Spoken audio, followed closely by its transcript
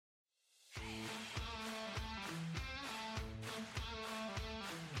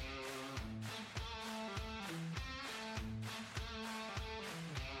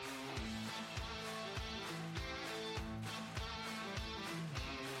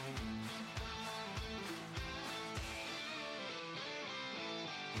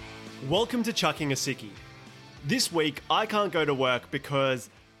Welcome to Chucking a Sickie. This week, I can't go to work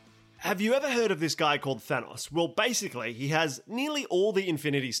because... Have you ever heard of this guy called Thanos? Well, basically, he has nearly all the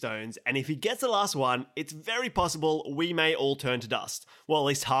Infinity Stones, and if he gets the last one, it's very possible we may all turn to dust. Well, at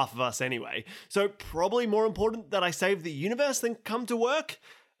least half of us anyway. So probably more important that I save the universe than come to work?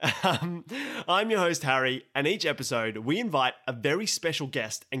 I'm your host, Harry, and each episode, we invite a very special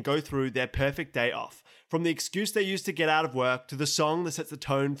guest and go through their perfect day off. From the excuse they use to get out of work, to the song that sets the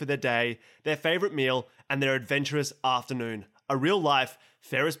tone for their day, their favourite meal, and their adventurous afternoon. A real-life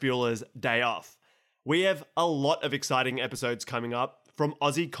Ferris Bueller's Day Off. We have a lot of exciting episodes coming up, from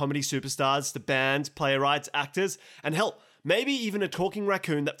Aussie comedy superstars to bands, playwrights, actors, and hell, maybe even a talking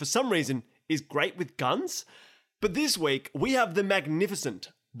raccoon that for some reason is great with guns. But this week, we have the magnificent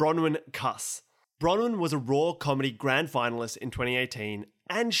Bronwyn Kuss. Bronwyn was a Raw Comedy Grand Finalist in 2018,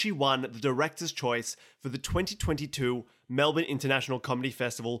 and she won the Director's Choice for the 2022 Melbourne International Comedy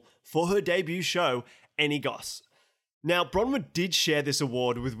Festival for her debut show, Any Goss. Now, Bronwyn did share this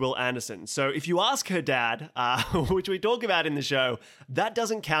award with Will Anderson, so if you ask her dad, which we talk about in the show, that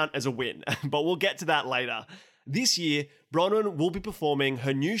doesn't count as a win, but we'll get to that later. This year, Bronwyn will be performing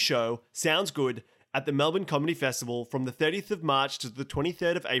her new show, Sounds Good, at the Melbourne Comedy Festival from the 30th of March to the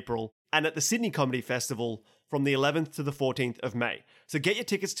 23rd of April, and at the Sydney Comedy Festival from the 11th to the 14th of May. So get your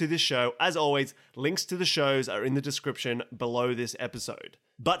tickets to this show. As always, links to the shows are in the description below this episode.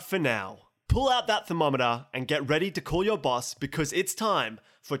 But for now, pull out that thermometer and get ready to call your boss because it's time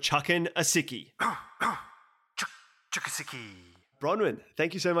for Chucking a Sickie. Chuck a Sickie. Bronwyn,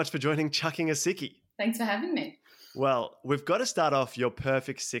 thank you so much for joining Chucking a Sickie. Thanks for having me. Well, we've got to start off your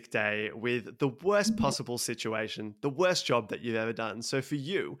perfect sick day with the worst possible situation, the worst job that you've ever done. So for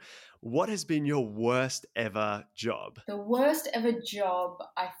you, what has been your worst ever job? The worst ever job,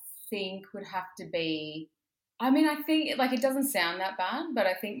 I think, would have to be, I think, it doesn't sound that bad, but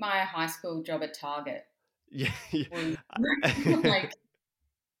I think my high school job at Target. Yeah. Was,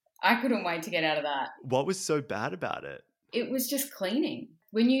 I couldn't wait to get out of that. What was so bad about it? It was just cleaning.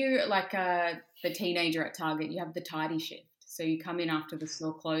 When you, the teenager at Target, you have the tidy shift. So you come in after the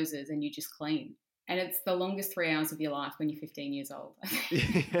store closes and you just clean. And it's the longest 3 hours of your life when you're 15 years old.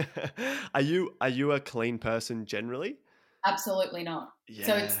 Are you a clean person generally? Absolutely not. Yeah.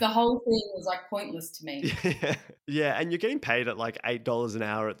 So it's the whole thing was pointless to me. Yeah, and you're getting paid at $8 an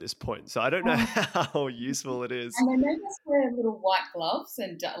hour at this point. So I don't know how useful it is. And they made us wear little white gloves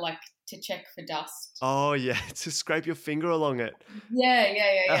and to check for dust. Oh yeah, to scrape your finger along it.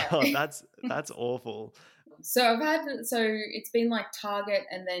 Yeah. Oh, that's awful. So it's been Target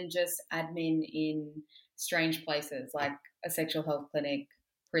and then just admin in strange places like a sexual health clinic,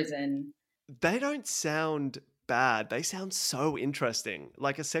 prison. They don't sound bad. They sound so interesting.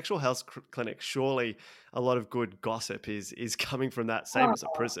 Like a sexual health clinic, surely a lot of good gossip is coming from that, same as a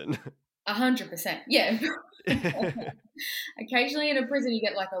prison. 100%, yeah. Occasionally in a prison you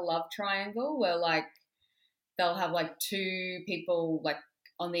get a love triangle where they'll have two people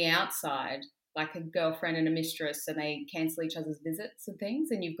on the outside, like a girlfriend and a mistress, and they cancel each other's visits and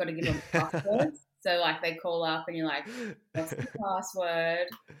things, and you've got to give them passwords. So they call up and you're like, what's the password?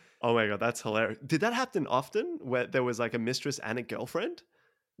 Oh my God, that's hilarious. Did that happen often where there was a mistress and a girlfriend?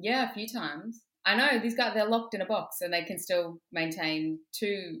 Yeah, a few times. I know, these guys, they're locked in a box and they can still maintain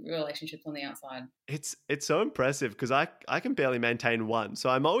two relationships on the outside. It's so impressive because I can barely maintain one. So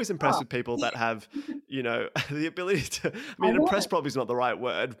I'm always impressed with people that have, the ability to, impressed probably is not the right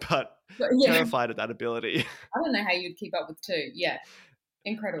word, but terrified at that ability. I don't know how you'd keep up with two. Yeah,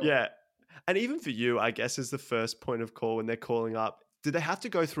 incredible. Yeah. And even for you, I guess, as the first point of call when they're calling up, did they have to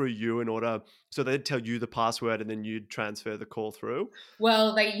go through you in order, so they'd tell you the password and then you'd transfer the call through?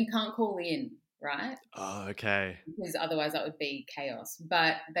 Well, you can't call in, right? Oh, okay. Because otherwise that would be chaos.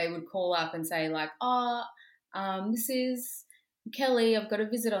 But they would call up and say this is Kelly. I've got a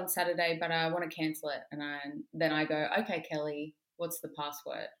visit on Saturday, but I want to cancel it. And then I go, okay, Kelly, what's the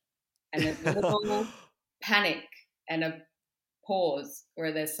password? And there's a little panic and a pause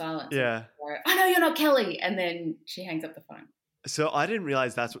where there's silence. Yeah. I know you're not Kelly. And then she hangs up the phone. So I didn't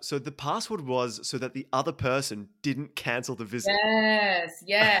realize so the password was so that the other person didn't cancel the visit. Yes,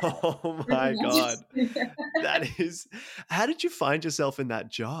 yeah. Oh my God. That is, how did you find yourself in that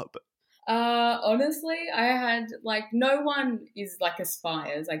job? Honestly, I had no one is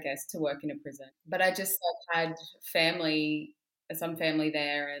aspires, I guess, to work in a prison. But I just had some family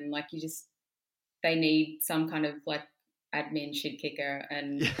there, and they need some kind of admin shit kicker,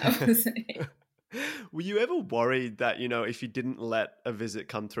 and that was it. Were you ever worried that, if you didn't let a visit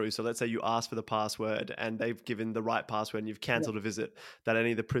come through, so let's say you asked for the password and they've given the right password and you've cancelled a visit, that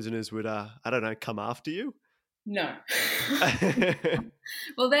any of the prisoners would, come after you? No.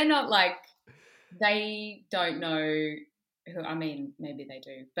 Well, they're not like, they don't know who, I mean, maybe they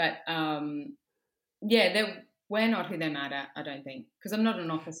do, but yeah, we're not who they're mad at, I don't think, because I'm not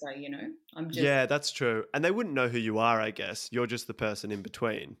an officer, you know. I'm just, Yeah, that's true. And they wouldn't know who you are, I guess. You're just the person in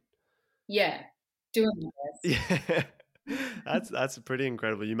between. yeah, doing my best. Yeah. That's pretty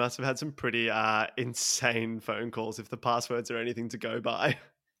incredible. You must have had some pretty insane phone calls if the passwords are anything to go by.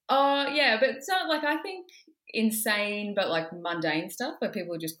 Oh, yeah, but it's not like, I think insane, but like mundane stuff where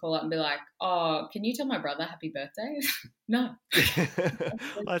people would just call up and be like, oh, can you tell my brother happy birthday? No.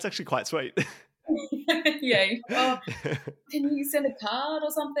 Well, that's actually quite sweet. Yeah. Oh, can you send a card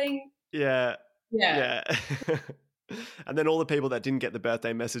or something? Yeah. Yeah. Yeah. And then all the people that didn't get the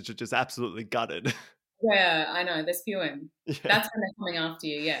birthday message are just absolutely gutted. Yeah, I know. They're spewing. Yeah. That's when they're coming after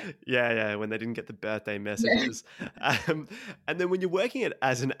you. Yeah. Yeah, when they didn't get the birthday Yeah. messages. And then when you're working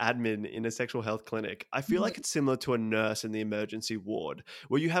as an admin in a sexual health clinic, I feel like it's similar to a nurse in the emergency ward,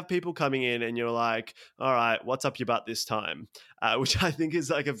 where you have people coming in and you're like, all right, what's up your butt this time? Which I think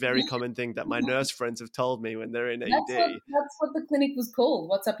is like a very common thing that my nurse friends have told me when they're in ED. That's what the clinic was called.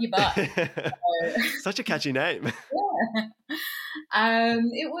 What's up your butt? So, Such a catchy name. yeah.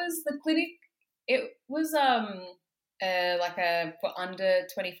 It was the clinic. It was like a for under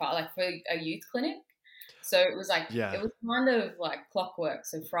 25, like for a youth clinic. So it was like, Yeah. it was kind of like clockwork.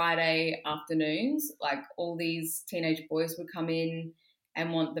 So Friday afternoons, like all these teenage boys would come in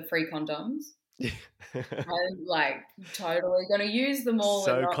and want the free condoms. I'm like totally going to use them all and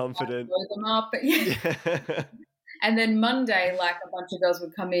So not confident. blow them up. But yeah. Yeah. And then Monday, like a bunch of girls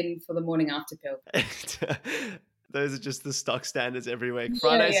would come in for the morning after pill. Those are just the stock standards every week. Yeah,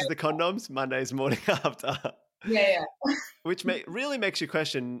 Fridays yeah, is the condoms, Mondays morning after. yeah. Which really makes you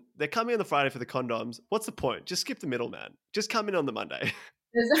question, they're coming on the Friday for the condoms. What's the point? Just skip the middleman. Just come in on the Monday.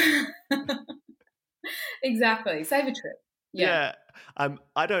 Exactly. Save a trip. Yeah.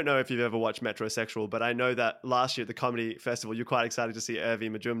 I don't know if you've ever watched Metrosexual, but I know that last year at the comedy festival, you're quite excited to see Irvi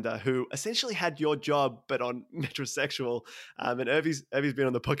Majumdar, who essentially had your job, but on Metrosexual. And Irvi's been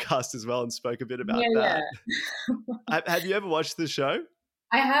on the podcast as well and spoke a bit about that. Yeah. Have you ever watched the show?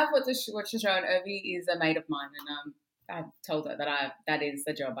 I have watched the show, and Irvi is a mate of mine, and I've told her that that is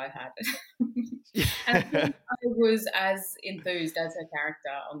the job I've had. And I think I was as enthused as her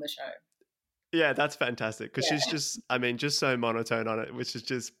character on the show. Yeah, that's fantastic because she's just so monotone on it, which is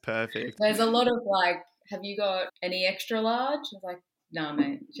just perfect. There's a lot of like, have you got any extra large? I was like, no,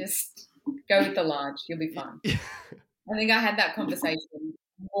 mate, just go with the large. You'll be fine. I think I had that conversation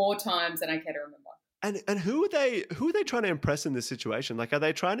more times than I care to remember. And who are they trying to impress in this situation? Like, are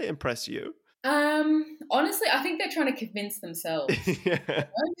they trying to impress you? Honestly, I think they're trying to convince themselves. Yeah.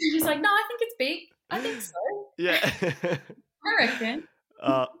 She's like, no, I think it's big. I think so. Yeah. I reckon.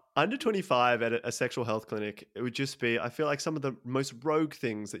 Under 25 at a sexual health clinic, it would just be, I feel like, some of the most rogue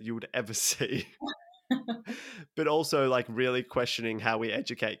things that you would ever see. But also like really questioning how we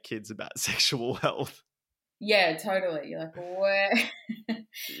educate kids about sexual health. Yeah, totally. You're like, where?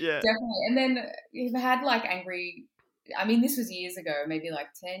 Yeah. Definitely. And then you've had like angry, I mean, this was years ago, maybe like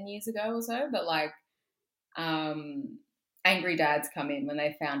 10 years ago or so, but like angry dads come in when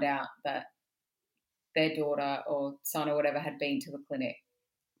they found out that their daughter or son or whatever had been to the clinic.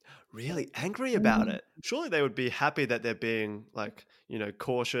 Really angry about it. Surely they would be happy that they're being like,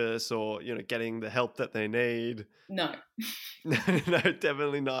 cautious or, getting the help that they need. No. No,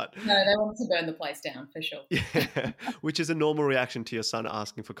 definitely not. No, they wanted to burn the place down for sure. Yeah, which is a normal reaction to your son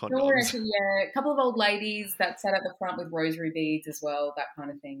asking for condoms. Yeah, a couple of old ladies that sat at the front with rosary beads as well, that kind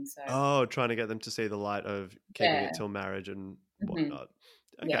of thing. So. Oh, trying to get them to see the light of keeping it till marriage and whatnot.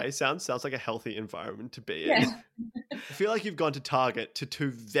 Okay, sounds like a healthy environment to be in. I feel like you've gone to Target to two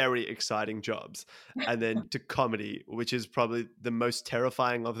very exciting jobs and then to comedy, which is probably the most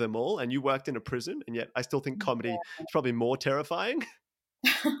terrifying of them all. And you worked in a prison, and yet I still think comedy is probably more terrifying.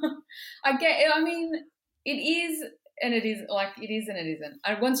 I mean, it is and it is, like it is and it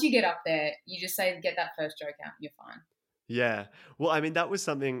isn't. Once you get up there, you just say, get that first joke out, you're fine. Yeah. Well, I mean, that was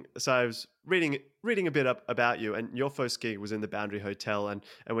something. So I was reading a bit up about you, and your first gig was in the Boundary Hotel. And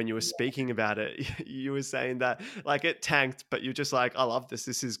when you were speaking about it, you were saying that like it tanked, but you're just like, I love this.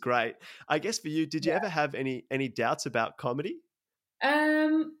 This is great. I guess for you, did you ever have any doubts about comedy?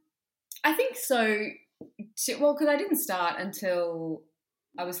 I think so. Well, because I didn't start until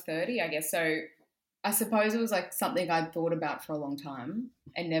I was 30, I guess. So I suppose it was like something I'd thought about for a long time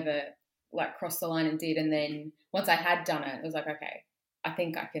and never like crossed the line and did. And then once I had done it, it was like, okay, I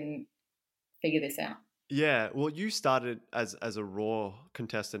think I can figure this out. Yeah, well, you started as a raw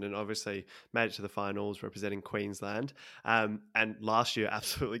contestant and obviously made it to the finals representing Queensland. And last year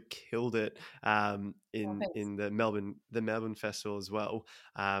absolutely killed it Oh, thanks. in the Melbourne Festival as well.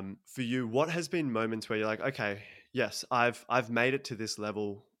 For you, what has been moments where you're like, okay, yes, I've made it to this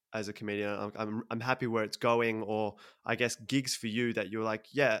level as a comedian. I'm happy where it's going, or I guess gigs for you that you're like,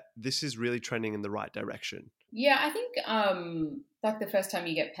 yeah, this is really trending in the right direction. Yeah, I think like the first time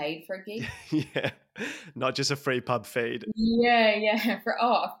you get paid for a gig. Yeah, not just a free pub feed. Yeah, yeah. For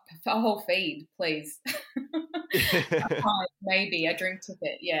a whole feed, please. Maybe a drink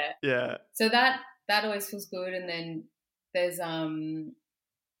ticket. Yeah. Yeah. So that always feels good. And then there's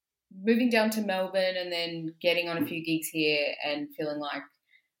moving down to Melbourne and then getting on a few gigs here and feeling like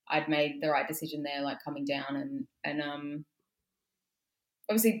I'd made the right decision there, like coming down and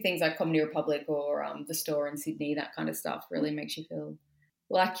obviously things like Comedy Republic or the store in Sydney, that kind of stuff really makes you feel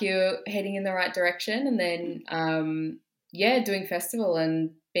like you're heading in the right direction. And then yeah, doing festival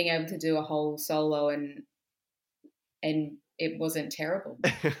and being able to do a whole solo and it wasn't terrible.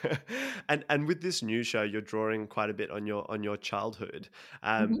 And with this new show, you're drawing quite a bit on your childhood.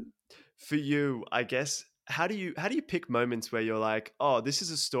 Um, Mhm. for you, I guess, how do you pick moments where you're like, oh, this is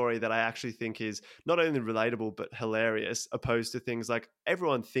a story that I actually think is not only relatable but hilarious, opposed to things like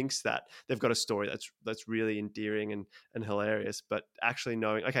everyone thinks that they've got a story that's really endearing and hilarious, but actually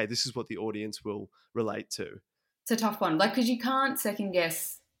knowing, okay, this is what the audience will relate to. It's a tough one, like because you can't second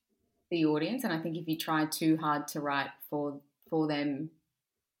guess the audience, and I think if you try too hard to write for them,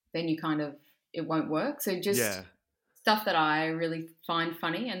 then you kind of it won't work. So just Yeah, stuff that I really find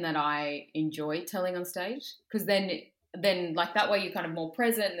funny and that I enjoy telling on stage, because then like that way you're kind of more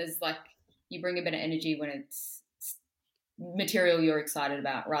present. There's like you bring a bit of energy when it's material you're excited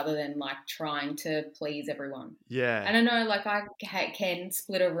about rather than like trying to please everyone. yeah, And I know like I can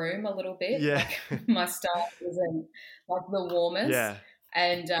split a room a little bit. yeah, Like my style isn't like the warmest, yeah.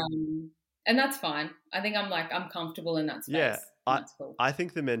 and and that's fine. I think I'm comfortable in that Yeah, space, and that's cool. I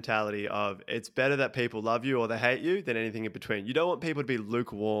think the mentality of it's better that people love you or they hate you than anything in between. You don't want people to be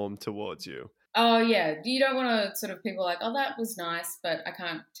lukewarm towards you. Oh yeah, you don't want to sort of people like, oh that was nice, but I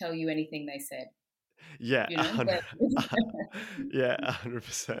can't tell you anything they said. Yeah, You a know, hundred. Yeah,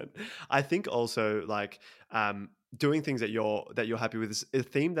 100%. I think also like doing things that you're happy with is a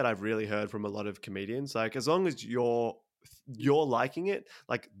theme that I've really heard from a lot of comedians. Like as long as you're liking it,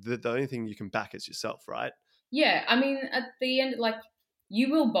 like the only thing you can back is yourself, right? yeah. I mean, at the end, like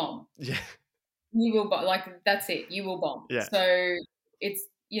you will bomb. Yeah, You will bomb. Like that's it. You will bomb. yeah. So it's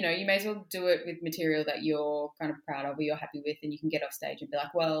you may as well do it with material that you're kind of proud of or you're happy with, and you can get off stage and be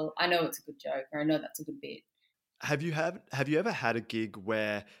like, well, I know it's a good joke or I know that's a good bit. Have you ever had a gig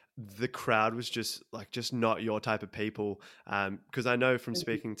where the crowd was just not your type of people? Because I know from Mhm.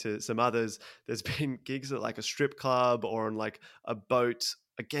 speaking to some others, there's been gigs at like a strip club or on like a boat,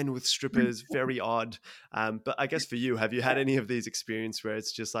 again with strippers, very odd. But I guess for you, have you had any of these experiences where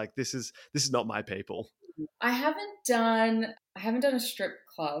it's just like this is not my people? I haven't done a strip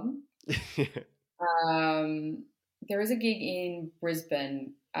club. Um, there is a gig in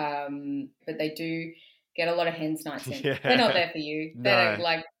Brisbane, but they do get a lot of hens nights in. They're not Yeah, there for you. They don't no,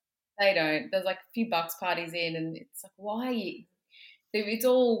 like. They don't. There's like a few bucks parties in, and it's like why? It's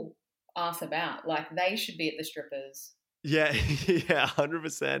all ass about. Like they should be at the strippers. yeah, yeah,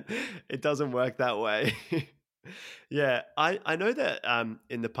 100%. It doesn't work that way. Yeah, I know that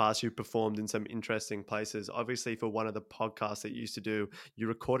in the past you performed in some interesting places. Obviously, for one of the podcasts that you used to do, you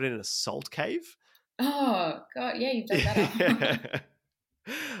recorded in a salt cave. Oh god, yeah, you've dug that up.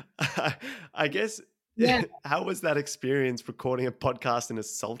 Yeah. I guess, Yeah, how was that experience recording a podcast in a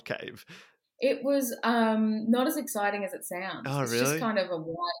salt cave? it was not as exciting as it sounds. Oh, It's just really? kind of a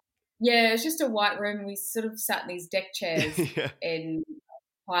white. Yeah, it's just a white room, and we sort of sat in these deck chairs Yeah. in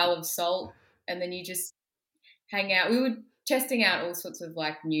a pile of salt, and then you just hang out. We were testing out all sorts of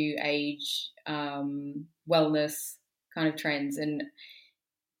like new age wellness kind of trends, and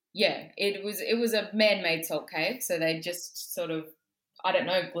yeah, it was a man-made salt cave, so they just sort of I don't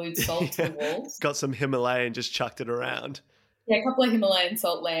know glued salt to Yeah. the walls. Got some Himalayan, just chucked it around. Yeah, a couple of Himalayan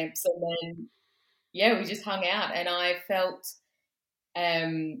salt lamps, and then yeah, we just hung out, and I felt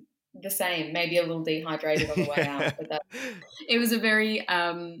the same, maybe a little dehydrated on the way out, Yeah. but it was a very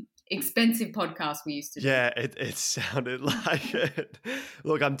expensive podcast we used to do. Yeah, it sounded like it.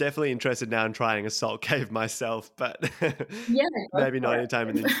 Look, I'm definitely interested now in trying a salt cave myself, but Yeah, go maybe not for anytime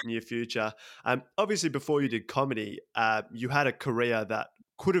in it. the near future. Obviously, before you did comedy, you had a career that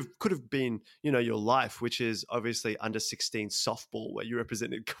could have been, you know, your life, which is obviously under 16 softball, where you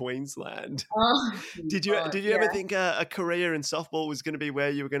represented Queensland. Oh Did God, you ever yeah. think a career in softball was going to be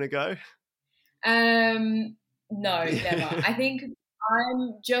where you were going to go? No, never. I think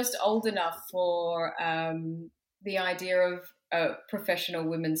I'm just old enough for the idea of professional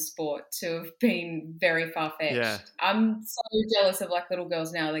women's sport to have been very far Yeah. fetched. I'm so jealous of like little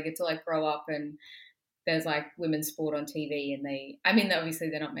girls now. They get to like grow up and there's like women's sport on TV, and I mean, obviously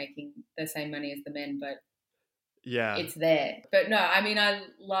they're not making the same money as the men, but Yeah. it's there. But no, I mean,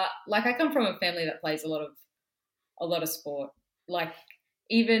 like I come from a family that plays a lot of sport. Like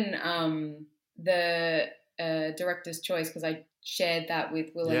even the director's choice, because I shared that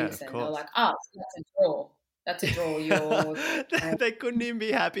with Will Yeah, of Anderson. They were course. like, "Oh, so that's a draw. That's a draw. You're They couldn't even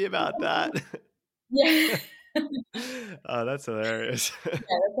be happy about that. yeah." Oh, that's hilarious. Yeah,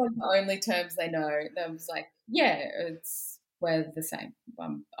 that's like the only terms they know. They was like, yeah, we're the same.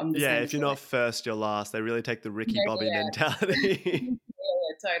 I'm the Yeah, same if as you're you. not first, you're last. They really take the Ricky Yeah, Bobby yeah, mentality.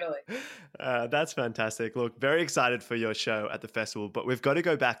 yeah, totally. That's fantastic. Look, very excited for your show at the festival, but we've got to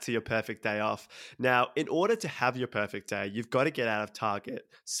go back to your perfect day off. Now, in order to have your perfect day, you've got to get out of Target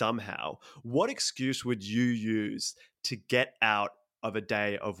somehow. What excuse would you use to get out of a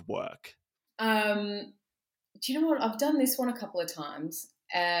day of work? Do you know what? I've done this one a couple of times.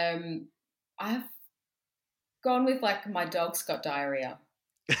 I've gone with like my dog's got diarrhea.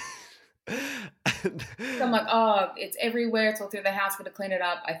 So I'm like, oh, it's everywhere. It's all through the house. Got to clean it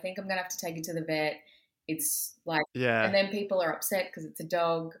up. I think I'm gonna have to take it to the vet. It's like, Yeah. and then people are upset because it's a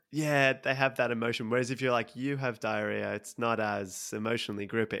dog. Yeah, they have that emotion. Whereas if you're like, you have diarrhea, it's not as emotionally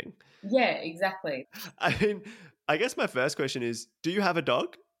gripping. Yeah, exactly. I mean, I guess my first question is, do you have a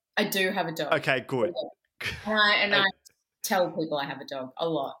dog? I do have a dog. Okay, good. And I tell people I have a dog a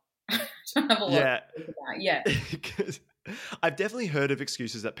lot. I don't have a lot Yeah. to think about. Yeah. 'Cause I've definitely heard of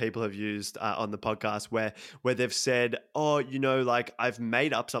excuses that people have used on the podcast where they've said, oh, like I've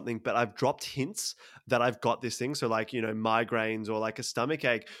made up something, but I've dropped hints that I've got this thing. So like, migraines or like a stomach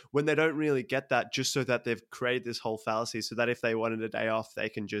ache, when they don't really get that, just so that they've created this whole fallacy so that if they wanted a day off, they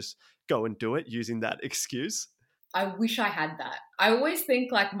can just go and do it using that excuse. I wish I had that. I always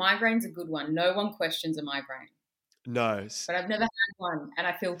think like migraine's a good one. No one questions a migraine. No. But I've never had one and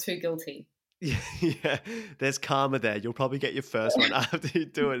I feel too guilty. Yeah, there's karma there. You'll probably get your first one after you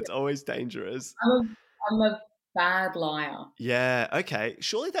do it. It's always dangerous. I'm a bad liar. Yeah, okay.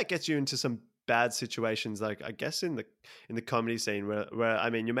 Surely that gets you into some bad situations, like I guess in the comedy scene where I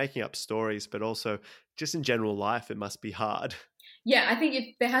mean you're making up stories, but also just in general life it must be hard. Yeah, I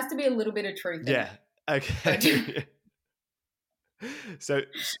think there has to be a little bit of truth in Yeah. it. Okay. So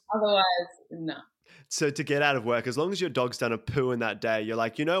Otherwise, no. So to get out of work, as long as your dog's done a poo in that day, you're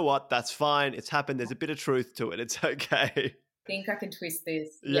like, you know what? That's fine. It's happened. There's a bit of truth to it. It's okay. I think I can twist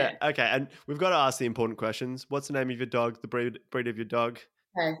this. Yeah. Okay. And we've got to ask the important questions. What's the name of your dog? The breed of your dog?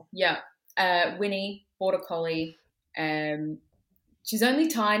 Okay. Yeah. Winnie, border collie. She's only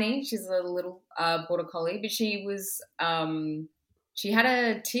tiny. She's a little border collie, but she was she had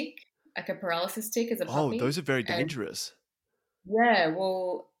a tick, like a paralysis tick as a puppy. Oh, those are very dangerous. Yeah.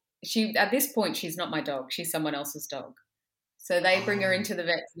 Well, at this point she's not my dog. She's someone else's dog. So they bring her into the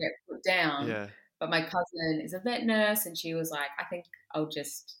vet to get put down. Yeah. But my cousin is a vet nurse, and she was like, I think I'll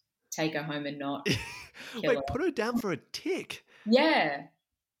just take her home and not kill Wait, her. put her down for a tick? Yeah.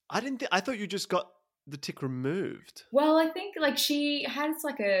 I thought you just got the tick removed. Well, I think like she has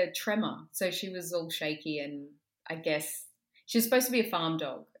like a tremor. So she was all shaky, and I guess she was supposed to be a farm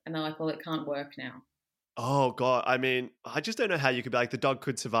dog. And they're like, well, it can't work now. Oh, God. I mean, I just don't know how you could be like, the dog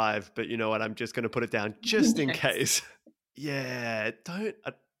could survive, but you know what? I'm just going to put it down just in case. Yeah,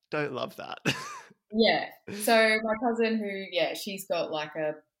 I don't love that. Yeah. So my cousin she's got like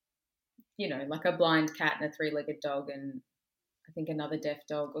like a blind cat and a 3-legged dog and I think another deaf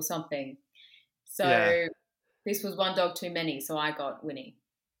dog or something. So This was one dog too many, so I got Winnie.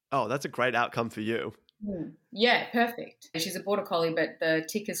 Oh, that's a great outcome for you. Yeah, perfect. She's a border collie, but the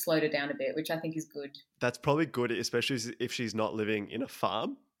tick has slowed her down a bit, which I think is good. That's probably good, especially if she's not living in a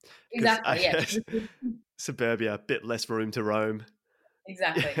farm. Exactly, yeah. Suburbia, a bit less room to roam.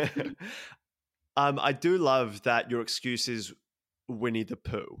 Exactly. I do love that your excuse is Winnie the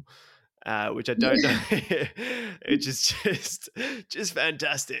Pooh, which I don't know. It's just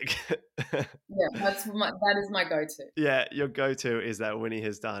fantastic. Yeah, that is my go-to. Yeah, your go-to is that Winnie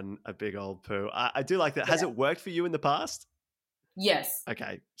has done a big old poo. I do like that. Yeah. Has it worked for you in the past? Yes.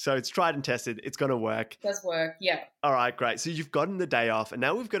 Okay, so it's tried and tested. It's going to work. It does work, yeah. All right, great. So you've gotten the day off, and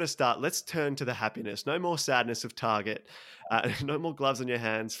now we've got to start. Let's turn to the happiness. No more sadness of Target. No more gloves on your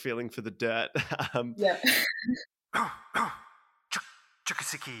hands, feeling for the dirt. Yeah.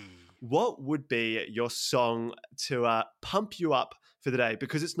 What would be your song to pump you up for the day?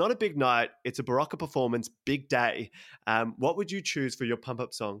 Because it's not a big night, it's a Barocca performance, big day. What would you choose for your pump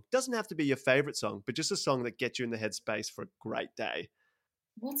up song? Doesn't have to be your favorite song, but just a song that gets you in the headspace for a great day.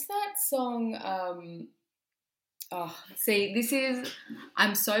 What's that song? Oh, see,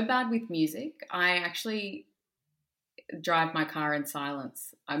 I'm so bad with music. I actually drive my car in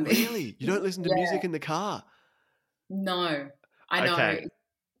silence. Really? You don't listen to Yeah, music in the car? no, I know. Okay.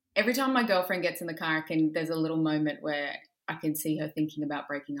 Every time my girlfriend gets in the car, there's a little moment where I can see her thinking about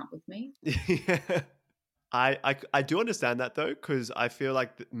breaking up with me. Yeah. I do understand that though, because I feel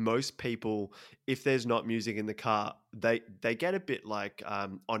like most people, if there's not music in the car, they get a bit like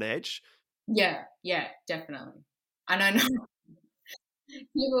on edge. Yeah, yeah, definitely. And I know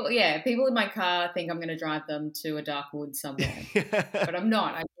people in my car think I'm going to drive them to a dark wood somewhere, but I'm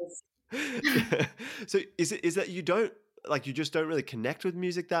not. I just So is that you don't like you just don't really connect with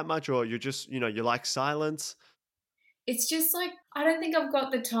music that much, or you're just you like silence? it's just like I don't think I've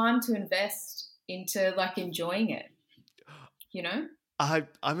got the time to invest into like enjoying it, you know?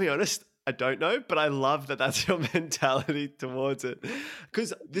 I'll be honest, I don't know, but I love that that's your mentality towards it.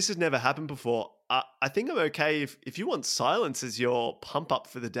 Because this has never happened before. I think I'm okay if you want silence as your pump up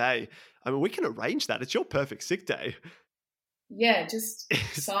for the day. I mean, we can arrange that. It's your perfect sick day. Yeah, just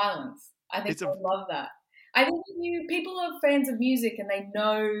It's, silence. I think it's a I love that. I think people are fans of music and they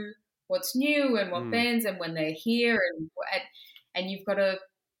know what's new and what mm, bands and when they're here and you've got to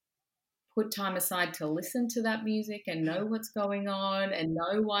put time aside to listen to that music and know what's going on and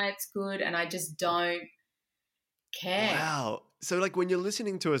know why it's good. And I just don't care. wow. So like when you're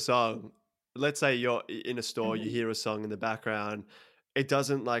listening to a song, let's say you're in a store, you Mhm. hear a song in the background, it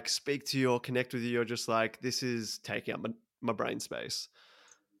doesn't like speak to you or connect with you. You're just like, this is taking up my brain space.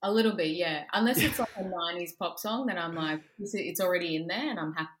 A little bit, yeah. Unless it's like a 90s pop song, then I'm like, it's already in there and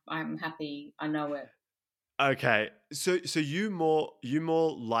I'm happy. I know it. Okay. So you more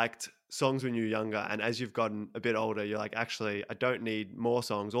liked songs when you were younger, and as you've gotten a bit older, you're like, actually, I don't need more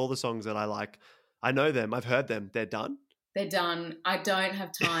songs. All the songs that I like, I know them, I've heard them, they're done. They're done. I don't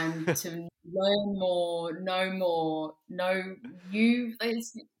have time to learn more, know new.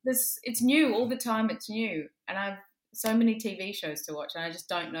 It's new all the time. It's new, and I've so many TV shows to watch, and I just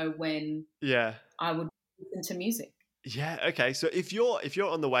don't know when Yeah. I would listen to music. Yeah, okay. So if you're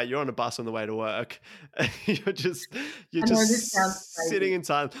on the way, you're on a bus on the way to work, you're just you're I know this sounds just sitting crazy. in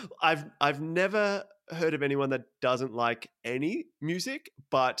silence. I've never heard of anyone that doesn't like any music,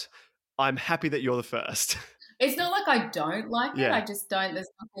 but I'm happy that you're the first. It's not like I don't like it. I Yeah. just don't. There's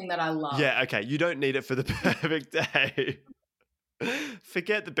nothing that I love. Yeah, okay. You don't need it for the perfect day.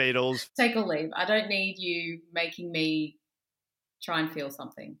 Forget the Beatles. Take or leave. I don't need you making me try and feel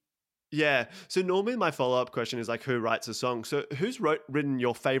something. Yeah. So normally my follow-up question is like, who writes a song? So who's written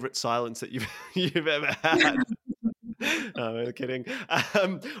your favorite silence that you've you've ever had? No, I'm kidding.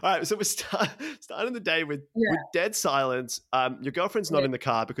 All right, so we're starting the day with Yeah. dead silence. Your girlfriend's not Yeah. in the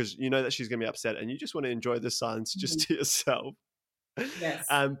car because you know that she's going to be upset, and you just want to enjoy the silence just Mhm. to yourself. Yes.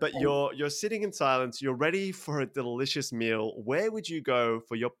 But you're sitting in silence. You're ready for a delicious meal. Where would you go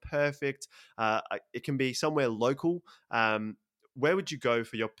for your perfect? It can be somewhere local. Where would you go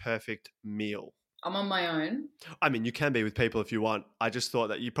for your perfect meal? I'm on my own. I mean, you can be with people if you want. I just thought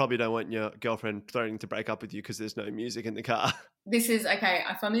that you probably don't want your girlfriend threatening to break up with you because there's no music in the car. This is okay.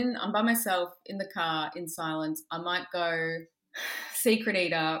 If I'm by myself in the car in silence, I might go secret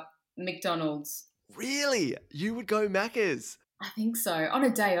eater, McDonald's. Really? You would go Macca's? I think so. On a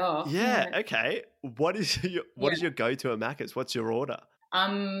day off. Yeah. Yeah. Okay. What Yeah. is your go to at Macca's? What's your order?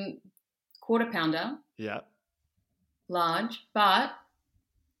 Um, quarter pounder, Yeah. large, but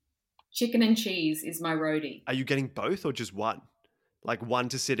chicken and cheese is my roadie. Are you getting both or just one? Like one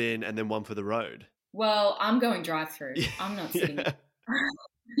to sit in and then one for the road? Well, I'm going drive through. I'm not sitting. Yeah.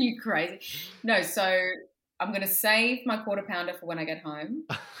 Are you crazy? No, so I'm going to save my quarter pounder for when I get home.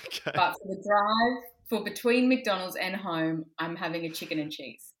 Okay. But for the drive, for between McDonald's and home, I'm having a chicken and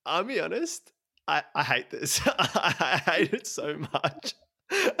cheese. I'll be honest. I hate this. I hate it so much.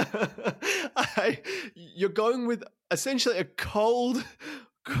 You're going with essentially a cold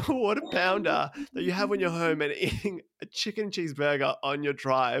quarter pounder that you have when you're home and eating a chicken cheeseburger on your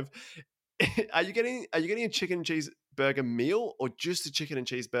drive. Are you getting a chicken cheeseburger meal or just a chicken and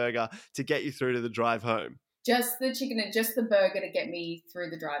cheeseburger to get you through to the drive home? Just the chicken and just the burger to get me through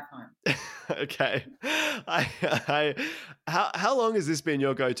the drive home. Okay. How long has this been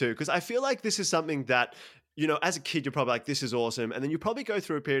your go-to? Because I feel like this is something that, as a kid, you're probably like, this is awesome. And then you probably go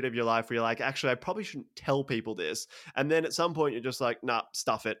through a period of your life where you're like, actually, I probably shouldn't tell people this. And then at some point you're just like, nah,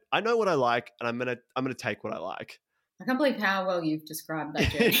 stuff it. I know what I like and I'm gonna take what I like. I can't believe how well you've described that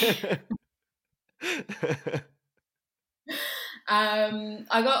journey.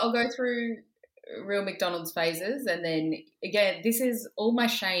 I'll go through real McDonald's phases, and then again, this is all my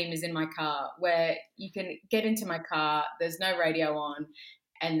shame is in my car, where you can get into my car. There's no radio on,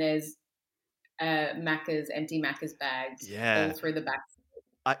 and there's Macca's empty Macca's bags all Yeah. through the back.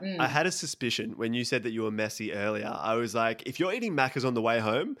 I had a suspicion when you said that you were messy earlier. I was like, if you're eating Macca's on the way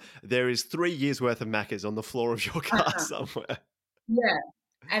home, there is 3 years worth of Macca's on the floor of your car somewhere. Yeah.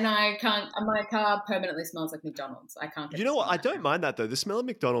 And I can't, my car permanently smells like McDonald's. I can't get You the know what? smell I out don't now. mind that though. The smell of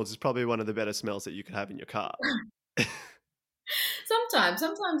McDonald's is probably one of the better smells that you could have in your car. Sometimes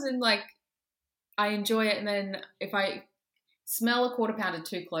in like, I enjoy it. And then if I smell a quarter pounder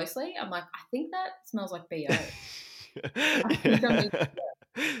too closely, I'm like, I think that smells like BO. I think that means,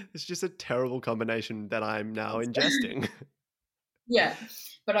 It's just a terrible combination that I'm now ingesting. yeah,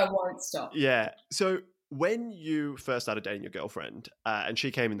 but I won't stop. Yeah. So when you first started dating your girlfriend and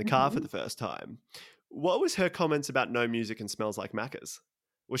she came in the car for the first time, what was her comments about no music and smells like Macca's?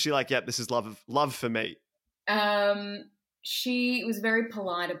 Was she like, yep, this is love for me? She was very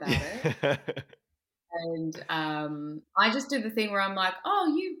polite about it. And I just do the thing where I'm like,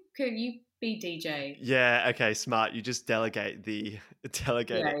 oh, you be DJ. Yeah, okay, smart. You just delegate it.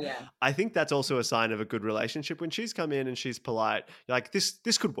 Yeah. I think that's also a sign of a good relationship. When she's come in and she's polite, you're like,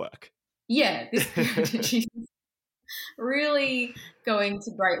 this could work. Yeah, she's really going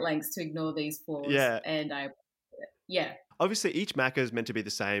to great lengths to ignore these flaws. Yeah. And yeah. Obviously, each Macca's is meant to be the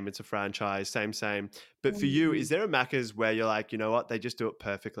same. It's a franchise, same. But for you, is there a Macca's where you're like, you know what, they just do it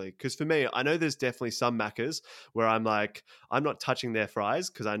perfectly? Because for me, I know there's definitely some Macca's where I'm like, I'm not touching their fries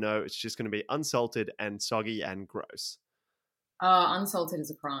because I know it's just going to be unsalted and soggy and gross. Unsalted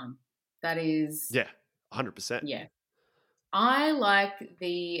is a crime. That is... Yeah, 100%. Yeah. I like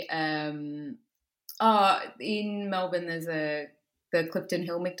the... in Melbourne, there's the Clifton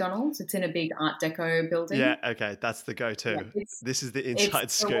Hill McDonald's. It's in a big Art Deco building. Yeah, okay, that's the go-to. Yeah, this is the inside scoop.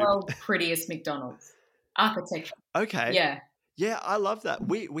 It's the world's prettiest McDonald's. Architecture. Okay. Yeah. Yeah, I love that.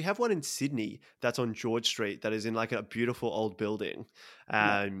 We have one in Sydney that's on George Street that is in like a beautiful old building,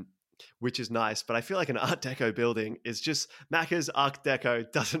 which is nice. But I feel like an Art Deco building is just Macca's Art Deco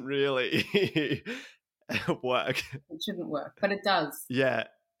doesn't really work. It shouldn't work, but it does. Yeah,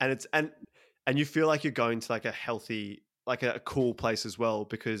 and and you feel like you're going to like a healthy, like a cool place as well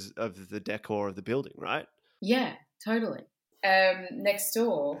because of the decor of the building, right? Yeah, totally. Next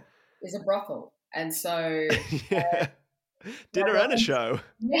door is a brothel, and so yeah. Dinner and a show.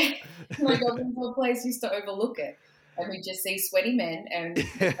 Yeah, my girlfriend's place used to overlook it, and we just see sweaty men, and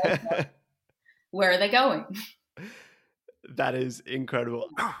where are they going? That is incredible.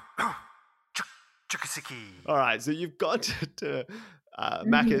 All right, so you've got to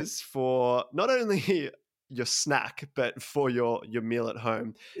Macca's for not only your snack, but for your meal at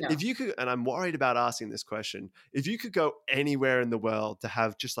home. Yeah. If you could, and I'm worried about asking this question, if you could go anywhere in the world to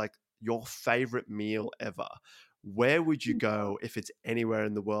have just like your favorite meal ever, where would you go if it's anywhere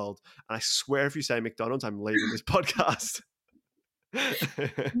in the world? And I swear if you say McDonald's, I'm leaving this podcast.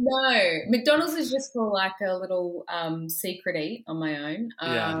 No, McDonald's is just for like a little secret eat on my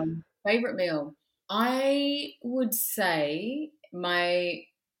own. Favorite meal. I would say my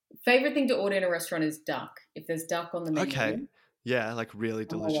favorite thing to order in a restaurant is duck. If there's duck on the menu. Okay. Yeah, like really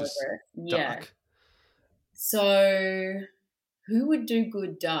delicious duck. Yeah. So who would do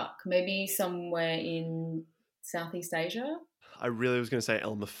good duck? Maybe somewhere in Southeast Asia? I really was going to say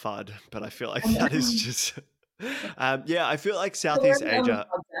Elmer Fudd, but I feel like that is just... yeah, I feel like Southeast Asia...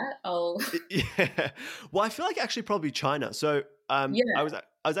 Yeah. Well, I feel like actually probably China. So I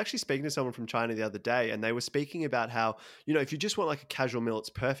was actually speaking to someone from China the other day, and they were speaking about how, you know, if you just want like a casual meal, it's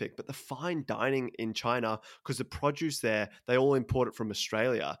perfect. But the fine dining in China, because the produce there, they all import it from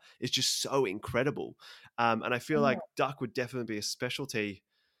Australia, is just so incredible. And I feel like duck would definitely be a specialty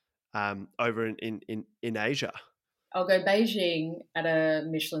over in Asia. I'll go Beijing at a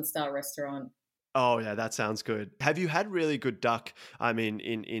Michelin star restaurant. Oh yeah, that sounds good. Have you had really good duck? I mean,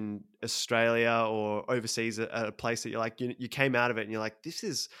 in Australia or overseas at a place that you're like, you came out of it and you're like, this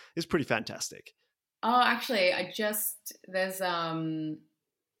is pretty fantastic. Oh, actually, there's a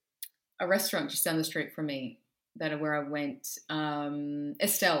restaurant just down the street from me where I went,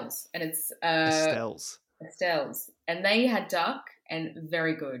 Estelle's, and it's Estelle's, and they had duck and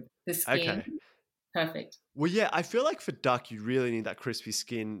very good. The skin, perfect. Well, yeah, I feel like for duck, you really need that crispy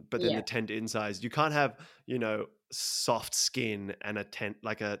skin, but then the tender insides. You can't have, you know, soft skin and a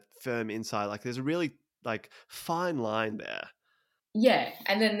firm inside. Like there's a really like fine line there. Yeah,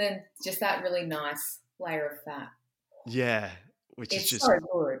 and then just that really nice layer of fat. Yeah, which is just so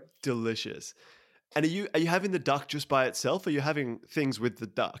good, delicious. And are you having the duck just by itself, or are you having things with the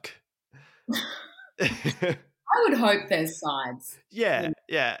duck? I would hope there's sides. Yeah,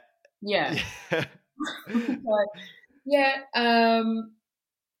 yeah. Yeah. Yeah. But, yeah.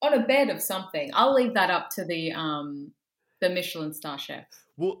 On a bed of something. I'll leave that up to the Michelin star chefs.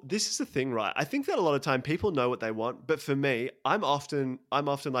 Well, this is the thing, right? I think that a lot of time people know what they want, but for me, I'm often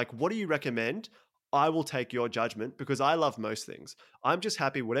like, what do you recommend? I will take your judgment because I love most things. I'm just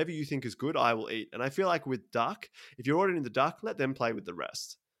happy whatever you think is good, I will eat. And I feel like with duck, if you're ordering the duck, let them play with the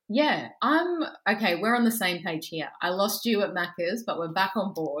rest. Yeah, okay. We're on the same page here. I lost you at Macca's, but we're back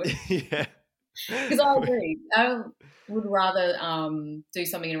on board Yeah. because I agree. I would rather do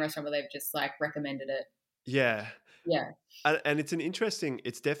something in a restaurant where they've just like recommended it. Yeah. Yeah, And it's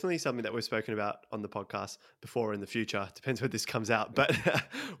definitely something that we've spoken about on the podcast before in the future. Depends when this comes out, but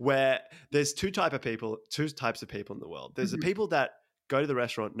where there's two types of people in the world. There's the people that go to the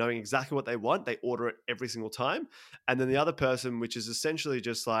restaurant knowing exactly what they want. They order it every single time. And then the other person, which is essentially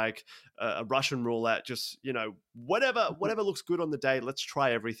just like a Russian roulette, just, whatever looks good on the day, let's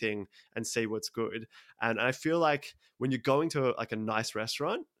try everything and see what's good. And I feel like when you're going to like a nice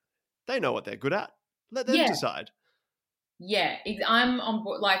restaurant, they know what they're good at. Let them yeah, decide. yeah. I'm on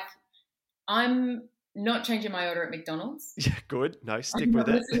board. Like, I'm not changing my order at McDonald's. Yeah, good. No, stick I'm with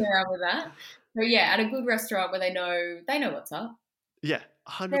not it. messing around with that. So yeah, at a good restaurant where they know what's up. Yeah,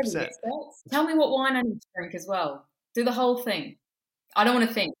 They're the 100%. experts. Tell me what wine I need to drink as well. Do the whole thing. I don't want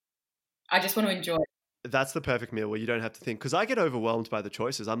to think. I just want to enjoy it. That's the perfect meal where you don't have to think. Because I get overwhelmed by the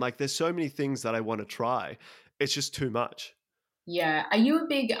choices. I'm like, there's so many things that I want to try. It's just too much. Yeah. Are you a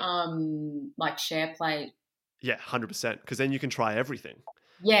big like share plate? Yeah, 100%. Because then you can try everything.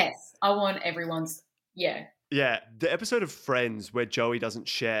 Yes. I want everyone's. Yeah. Yeah, the episode of Friends where Joey doesn't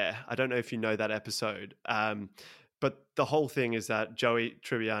share. I don't know if you know that episode. But the whole thing is that Joey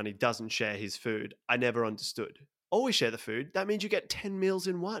Tribbiani doesn't share his food. I never understood. Always share the food. That means you get 10 meals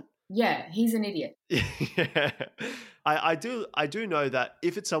in one. Yeah. He's an idiot. Yeah. I do know that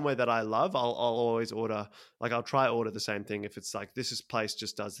if it's somewhere that I love, I'll always order, like I'll try order the same thing if it's like this place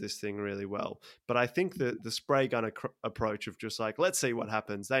just does this thing really well. But I think the spray gun approach of just like let's see what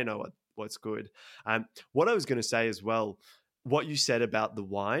happens. They know what's good. What I was going to say as well, what you said about the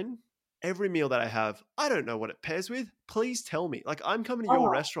wine. Every meal that I have, I don't know what it pairs with. Please tell me. Like I'm coming to your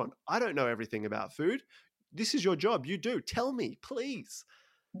Oh, restaurant. I don't know everything about food. This is your job. You do. Tell me, please.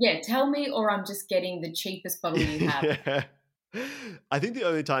 yeah. Tell me, or I'm just getting the cheapest bottle you have. Yeah. I think the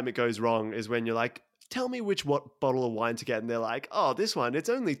only time it goes wrong is when you're like, tell me what bottle of wine to get. And they're like, oh, this one, it's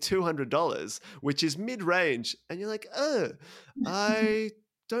only $200, which is mid-range. And you're like, I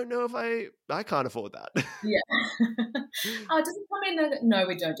don't know if I can't afford that. Yeah. Oh, does it come in? No,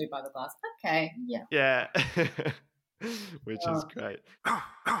 we don't do by the glass. Okay. Yeah. Yeah. Which is Oh. great.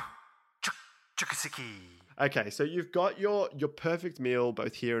 Okay, so you've got your perfect meal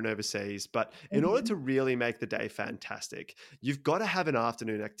both here and overseas, but in order to really make the day fantastic, you've got to have an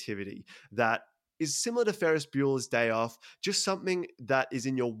afternoon activity that is similar to Ferris Bueller's Day Off, just something that is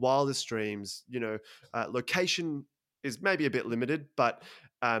in your wildest dreams. Location is maybe a bit limited, but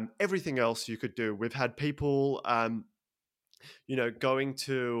everything else you could do. We've had people, going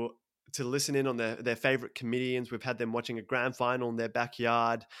to listen in on their favorite comedians. We've had them watching a grand final in their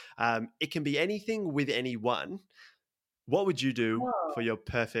backyard. It can be anything with anyone. What would you do Oh. for your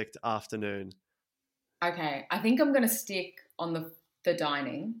perfect afternoon? Okay. I think I'm going to stick on the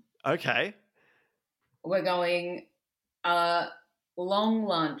dining. Okay. We're going a long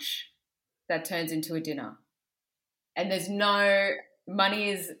lunch that turns into a dinner. And there's money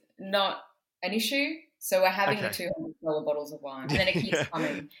is not an issue. So we're having the $200 bottles of wine and then it keeps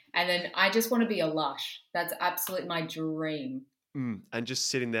coming. And then I just want to be a lush. That's absolutely my dream. And just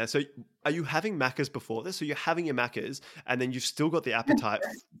sitting there. So are you having Macca's before this? So you're having your Macca's and then you've still got the appetite.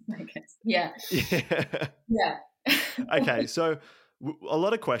 I guess. Yeah. Yeah. Yeah. Okay. So a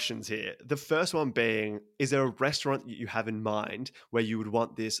lot of questions here. The first one being, is there a restaurant that you have in mind where you would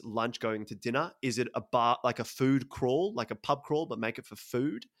want this lunch going to dinner? Is it a bar, like a food crawl, like a pub crawl, but make it for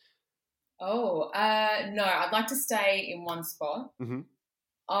food? Oh, no, I'd like to stay in one spot. Mm-hmm.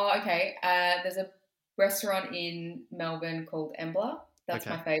 Oh, okay. There's a restaurant in Melbourne called Embla. That's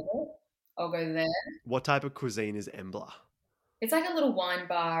my favourite. I'll go there. What type of cuisine is Embla? It's like a little wine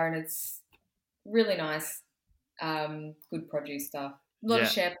bar and it's really nice, good produce stuff. A lot of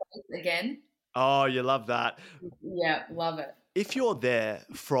share plates again. Oh, you love that. Yeah, love it. If you're there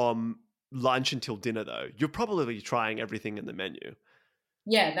from lunch until dinner, though, you're probably trying everything in the menu.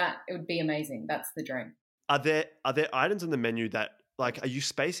 Yeah, it would be amazing. That's the dream. Are there items on the menu that, like, are you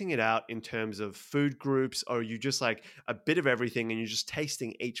spacing it out in terms of food groups, or are you just like a bit of everything and you're just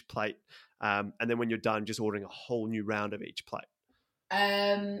tasting each plate, and then when you're done, just ordering a whole new round of each plate?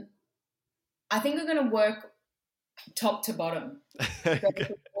 I think we're going to work top to bottom. Go Okay.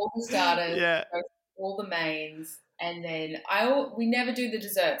 through all the starters, Yeah. go through all the mains, and then we never do the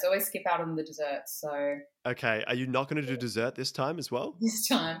desserts. Always skip out on the desserts. So Okay. Are you not going to do dessert this time as well? this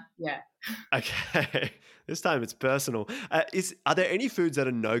time, yeah. Okay. This time it's personal. Are there any foods that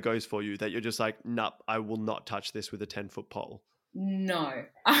are no-goes for you that you're just like, nope, I will not touch this with a 10-foot pole? No,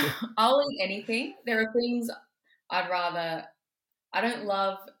 I'll eat anything. There are things I'd rather. I don't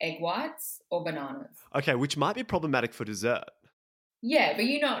love egg whites or bananas. Okay, which might be problematic for dessert. Yeah, but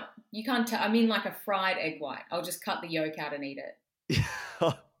you can't tell. I mean, like a fried egg white. I'll just cut the yolk out and eat it.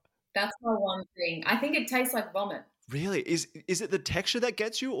 That's my one thing. I think it tastes like vomit. Really? Is it the texture that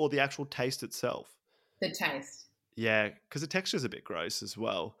gets you or the actual taste itself? The taste. Yeah, because the texture is a bit gross as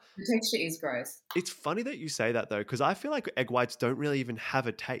well. The texture is gross. It's funny that you say that though, because I feel like egg whites don't really even have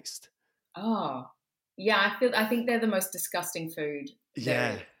a taste. Oh, yeah. I think they're the most disgusting food.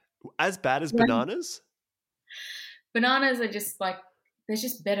 Yeah. As bad as Yeah. bananas? Bananas are just like, there's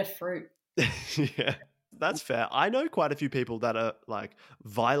just better fruit. Yeah. That's fair. I know quite a few people that are like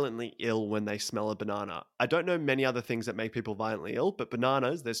violently ill when they smell a banana. I don't know many other things that make people violently ill, but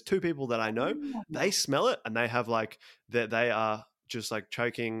bananas, there's two people that I know, they smell it and they have like, they are just like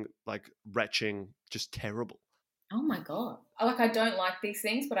choking, like retching, just terrible. Oh my God. Like, I don't like these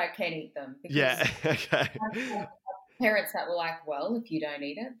things, but I can eat them. Because Yeah. Okay. I have parents that were like, well, if you don't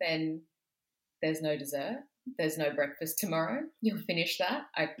eat it, then there's no dessert. There's no breakfast tomorrow. You'll finish that.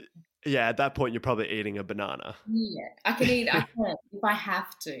 Yeah, at that point, you're probably eating a banana. Yeah, I can if I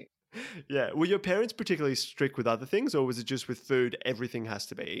have to. Yeah. Were your parents particularly strict with other things, or was it just with food, everything has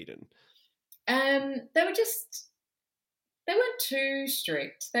to be eaten? They weren't too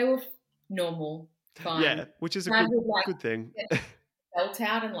strict. They were normal, fine. Yeah, which is a good thing. Get belt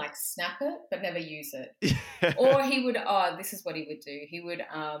out and like snap it, but never use it. Yeah. Or this is what he would do.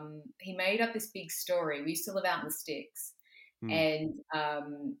 He made up this big story. We used to live out in the sticks, and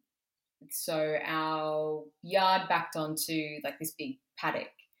so our yard backed onto like this big paddock,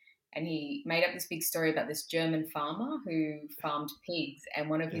 and he made up this big story about this German farmer who farmed pigs,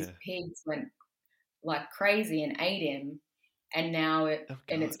 and one of his pigs went like crazy and ate him, and now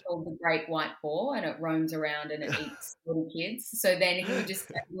it's called the Great White Boar, and it roams around and it eats little kids. So then he would just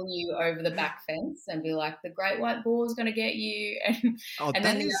tackle you over the back fence and be like, the Great White Boar's going to get you. And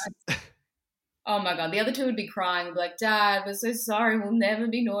then oh my God, the other two would be crying and be like, Dad, we're so sorry, we'll never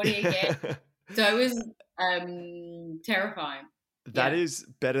be naughty again. So it was terrifying. That is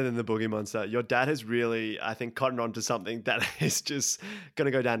better than the Boogie Monster. Your dad has really, I think, cottoned on to something that is just going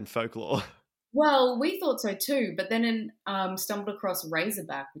to go down in folklore. Well, we thought so too, but then stumbled across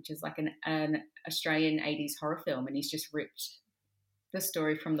Razorback, which is like an Australian 80s horror film, and he's just ripped the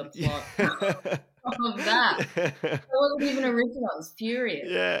story from the plot of that. It wasn't even original. I was furious.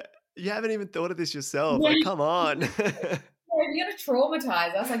 Yeah. You haven't even thought of this yourself. Like, come on. Yeah, you're going to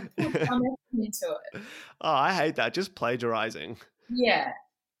traumatize us. Like, put some effort into it. Oh, I hate that. Just plagiarizing. Yeah.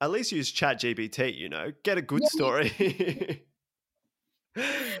 At least use ChatGPT, get a good story.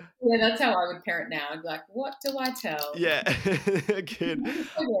 Yeah, that's how I would parent now. I'd be like, what do I tell? Yeah, good.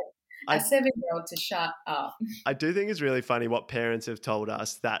 A 7-year-old to shut up. I do think it's really funny what parents have told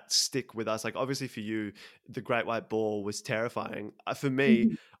us that stick with us. Like, obviously for you, the Great White Boar was terrifying. For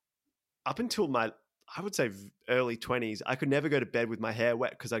me, up until my, I would say early 20s, I could never go to bed with my hair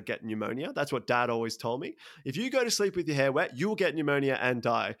wet because I'd get pneumonia. That's what Dad always told me. If you go to sleep with your hair wet, you will get pneumonia and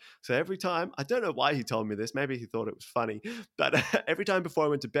die. So every time, I don't know why he told me this. Maybe he thought it was funny. But every time before I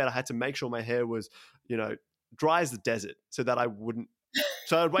went to bed, I had to make sure my hair was, dry as the desert so that I wouldn't.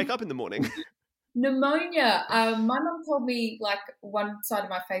 So I'd wake up in the morning. Pneumonia. My mum told me like one side of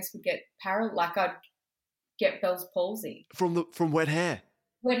my face would get like I'd get Bell's palsy. From wet hair?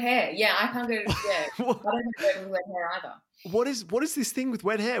 Wet hair, yeah. I can't go to I don't go to wet hair either. What is this thing with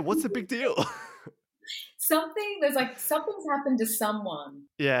wet hair? What's the big deal? Something's happened to someone.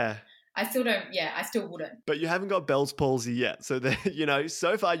 Yeah. I still wouldn't. But you haven't got Bell's palsy yet. So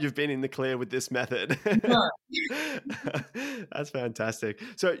so far you've been in the clear with this method. No. That's fantastic.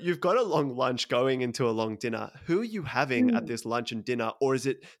 So you've got a long lunch going into a long dinner. Who are you having at this lunch and dinner? Or is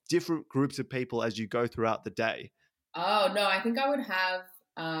it different groups of people as you go throughout the day? Oh, no, I think I would have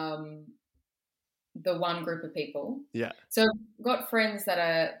the one group of people. Yeah. So I've got friends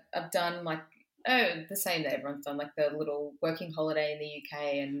that have done like the same that everyone's done, like the little working holiday in the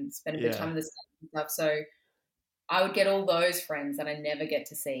UK and spend a bit of time in the States and stuff. So I would get all those friends that I never get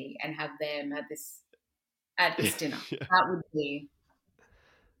to see and have them at this dinner. Yeah.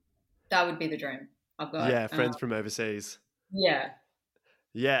 That would be the dream. I've got friends from overseas. Yeah.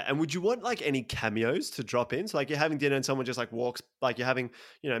 Yeah, and would you want like any cameos to drop in? So like you're having dinner and someone just like walks, like you're having,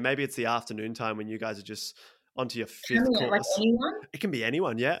 maybe it's the afternoon time when you guys are just onto your Tell fifth me, like course. anyone? It can be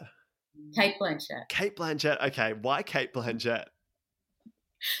anyone, yeah. Kate Blanchett. Kate Blanchett. Okay, why Kate Blanchett?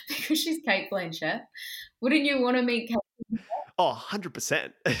 Because she's Kate Blanchett. Wouldn't you want to meet Kate? Oh,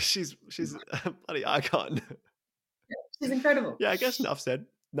 100%. She's a bloody icon. She's incredible. Yeah, I guess enough said.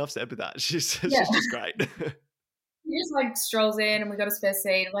 Enough said with that. She's Yeah. just great. He just like strolls in and we got a spare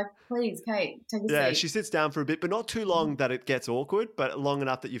seat. I'm like, please, Kate, take a Yeah, seat. she sits down for a bit, but not too long that it gets awkward, but long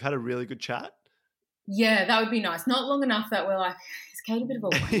enough that you've had a really good chat. Yeah, that would be nice. Not long enough that we're like, is Kate a bit of a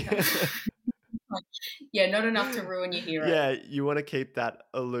wanker? Yeah, not enough to ruin your hero. Yeah, you want to keep that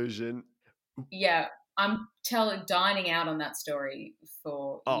illusion. Yeah, I'm dining out on that story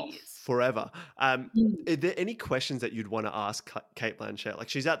for years. Forever. Are there any questions that you'd want to ask Kate Blanchett? Like,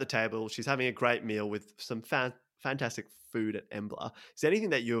 she's at the table, she's having a great meal with some fantastic food at Embla. Is there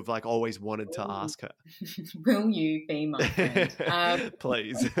anything that you've like always wanted to ask her? Will you be my friend?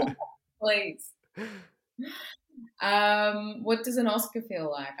 Please. Please. What does an Oscar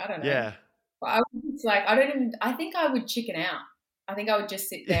feel like? I don't know. Yeah. I think I would chicken out. I think I would just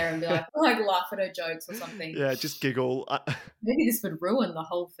sit there and be like laugh at her jokes or something. Yeah, just giggle. Maybe this would ruin the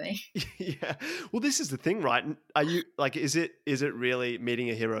whole thing. Yeah. Well, this is the thing, right? Are you like, is it really meeting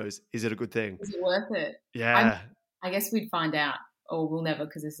your heroes? Is it a good thing? Is it worth it? Yeah. I guess we'd find out, or we'll never,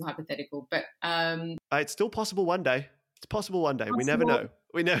 because this is hypothetical. But it's still possible one day. It's possible one day. We never know.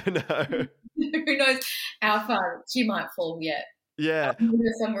 We never know. Who knows how far she might fall yet? Yeah.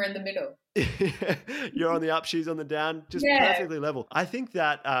 Somewhere in the middle. You're on the up, she's on the down, just perfectly level. I think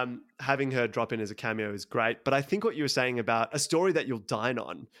that having her drop in as a cameo is great, but I think what you were saying about a story that you'll dine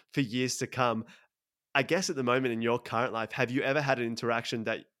on for years to come, I guess at the moment in your current life, have you ever had an interaction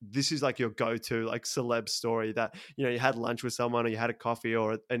that this is like your go-to like celeb story that, you know, you had lunch with someone or you had a coffee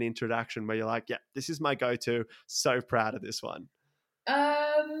or an introduction where you're like, yeah, this is my go-to, so proud of this one?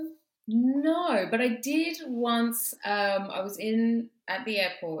 No, but I did once. I was at the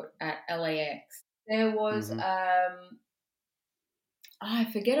airport at LAX. There was I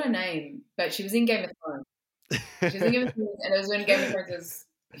forget her name, but she was in Game of Thrones. She was in Game of Thrones, and it was when Game of Thrones was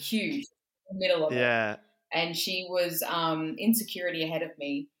huge, in the middle of it. And she was in security ahead of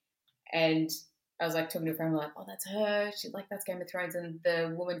me, and I was like talking to a friend, like, "Oh, that's her." She's like, "That's Game of Thrones," and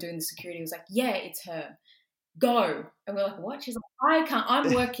the woman doing the security was like, "Yeah, it's her. Go." And we're like, "What?" She's like, "I can't.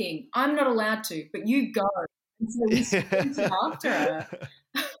 I'm working. I'm not allowed to, but you go." And so we sprinted after her.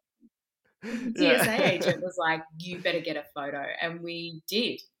 The TSA agent was like, "You better get a photo," and we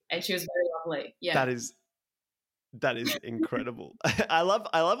did. And she was very lovely. Yeah, that is incredible. I love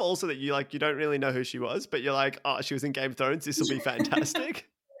also that you don't really know who she was, but you're like, oh, she was in Game of Thrones. This will be fantastic.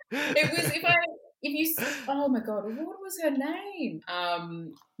 It was oh my God, what was her name?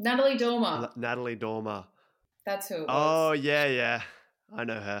 Natalie Dormer. Natalie Dormer. That's who it was. Oh yeah, I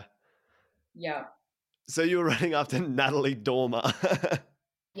know her. Yeah. So you were running after Natalie Dormer.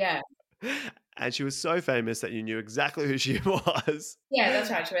 Yeah. And she was so famous that you knew exactly who she was. Yeah,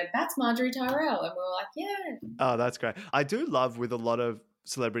 that's right. She went, "That's Marjorie Tyrell." And we were like, yeah. Oh, that's great. I do love with a lot of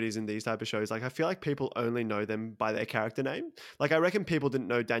celebrities in these type of shows, like I feel like people only know them by their character name. Like I reckon people didn't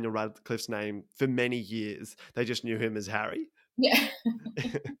know Daniel Radcliffe's name for many years. They just knew him as Harry. Yeah.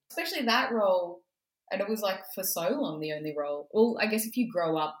 Especially that role. And it was like for so long the only role. Well, I guess if you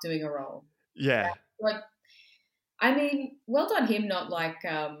grow up doing a role. Yeah. But I mean, well done him not like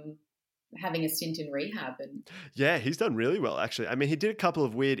having a stint in rehab. And yeah, he's done really well actually. I mean, he did a couple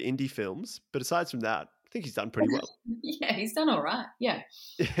of weird indie films, but aside from that, I think he's done pretty well. Yeah, he's done all right. Yeah.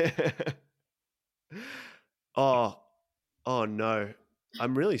 Oh no.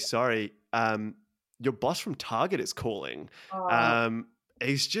 I'm really sorry. Your boss from Target is calling.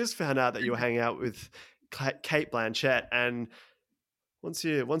 He's just found out that you were hanging out with Kate Blanchett and wants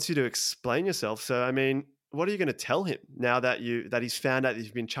you to explain yourself. So, I mean, what are you going to tell him now that he's found out that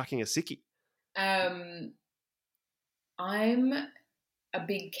you've been chucking a sickie? I'm a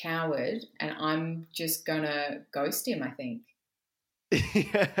big coward and I'm just going to ghost him, I think.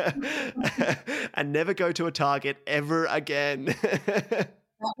 And never go to a Target ever again. That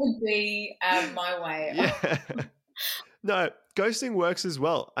would be my way. Yeah. No, ghosting works as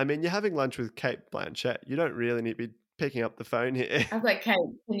well. I mean, you're having lunch with Kate Blanchett. You don't really need to be picking up the phone here. I was like, "Kate,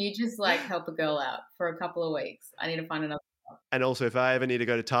 can you just help a girl out for a couple of weeks? I need to find another job." And also, if I ever need to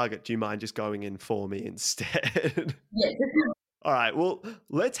go to Target, do you mind just going in for me instead? Yeah. All right, well,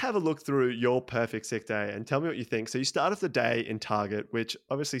 let's have a look through your perfect sick day and tell me what you think. So you start off the day in Target, which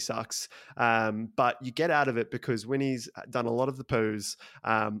obviously sucks, but you get out of it because Winnie's done a lot of the poos,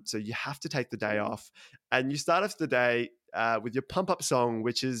 so you have to take the day off. And you start off the day with your pump-up song,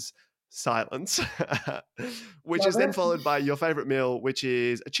 which is Silence, which is then followed by your favorite meal, which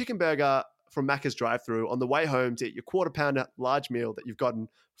is a chicken burger from Macca's drive-thru on the way home to eat your quarter pounder large meal that you've gotten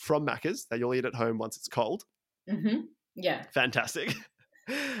from Macca's that you'll eat at home once it's cold. Mm-hmm. Yeah. Fantastic.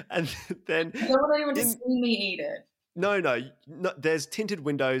 And then I don't want anyone to see me eat it. No, there's tinted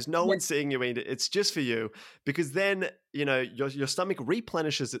windows. No Yeah. one's seeing you eat it. It's just for you, because then, your stomach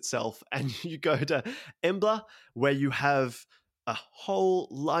replenishes itself and you go to Embla, where you have a whole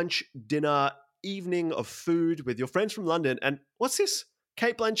lunch, dinner, evening of food with your friends from London. And what's this?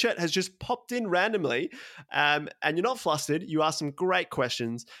 Kate Blanchett has just popped in randomly, and you're not flustered. You ask some great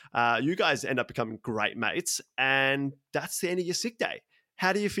questions. You guys end up becoming great mates, and that's the end of your sick day.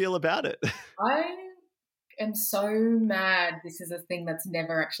 How do you feel about it? I am so mad this is a thing that's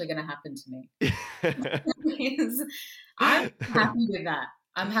never actually going to happen to me. Because I'm happy with that.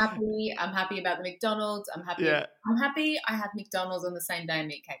 I'm happy about the McDonald's. I'm happy I have McDonald's on the same day I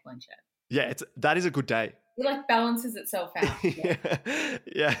meet Kate Blanchett. Yeah, that is a good day. It balances itself out.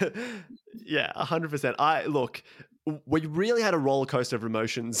 Yeah, 100%. We really had a roller coaster of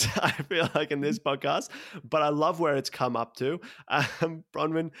emotions, I feel like, in this podcast, but I love where it's come up to.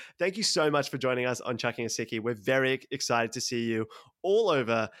 Bronwyn, thank you so much for joining us on Chucking a Sickie. We're very excited to see you all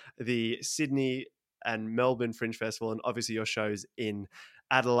over the Sydney and Melbourne Fringe Festival, and obviously your shows in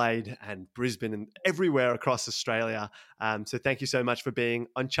Adelaide and Brisbane and everywhere across Australia. So thank you so much for being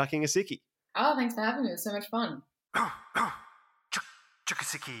on Chucking a Sickie. Oh, thanks for having me. It was so much fun.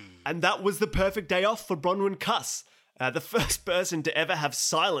 And that was the perfect day off for Bronwyn Kuss, the first person to ever have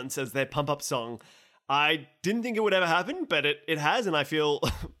silence as their pump-up song. I didn't think it would ever happen, but it has, and I feel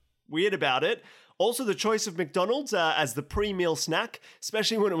weird about it. Also, the choice of McDonald's as the pre-meal snack,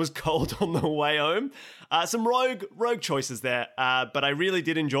 especially when it was cold on the way home. Some rogue choices there, but I really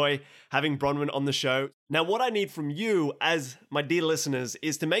did enjoy having Bronwyn on the show. Now, what I need from you, as my dear listeners,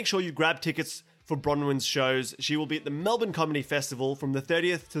 is to make sure you grab tickets for Bronwyn's shows. She will be at the Melbourne Comedy Festival from the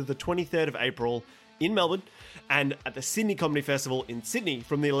 30th to the 23rd of April in Melbourne, and at the Sydney Comedy Festival in Sydney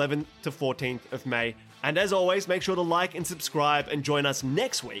from the 11th to 14th of May. And as always, make sure to like and subscribe and join us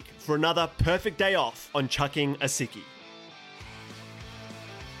next week for another perfect day off on Chucking a Sickie.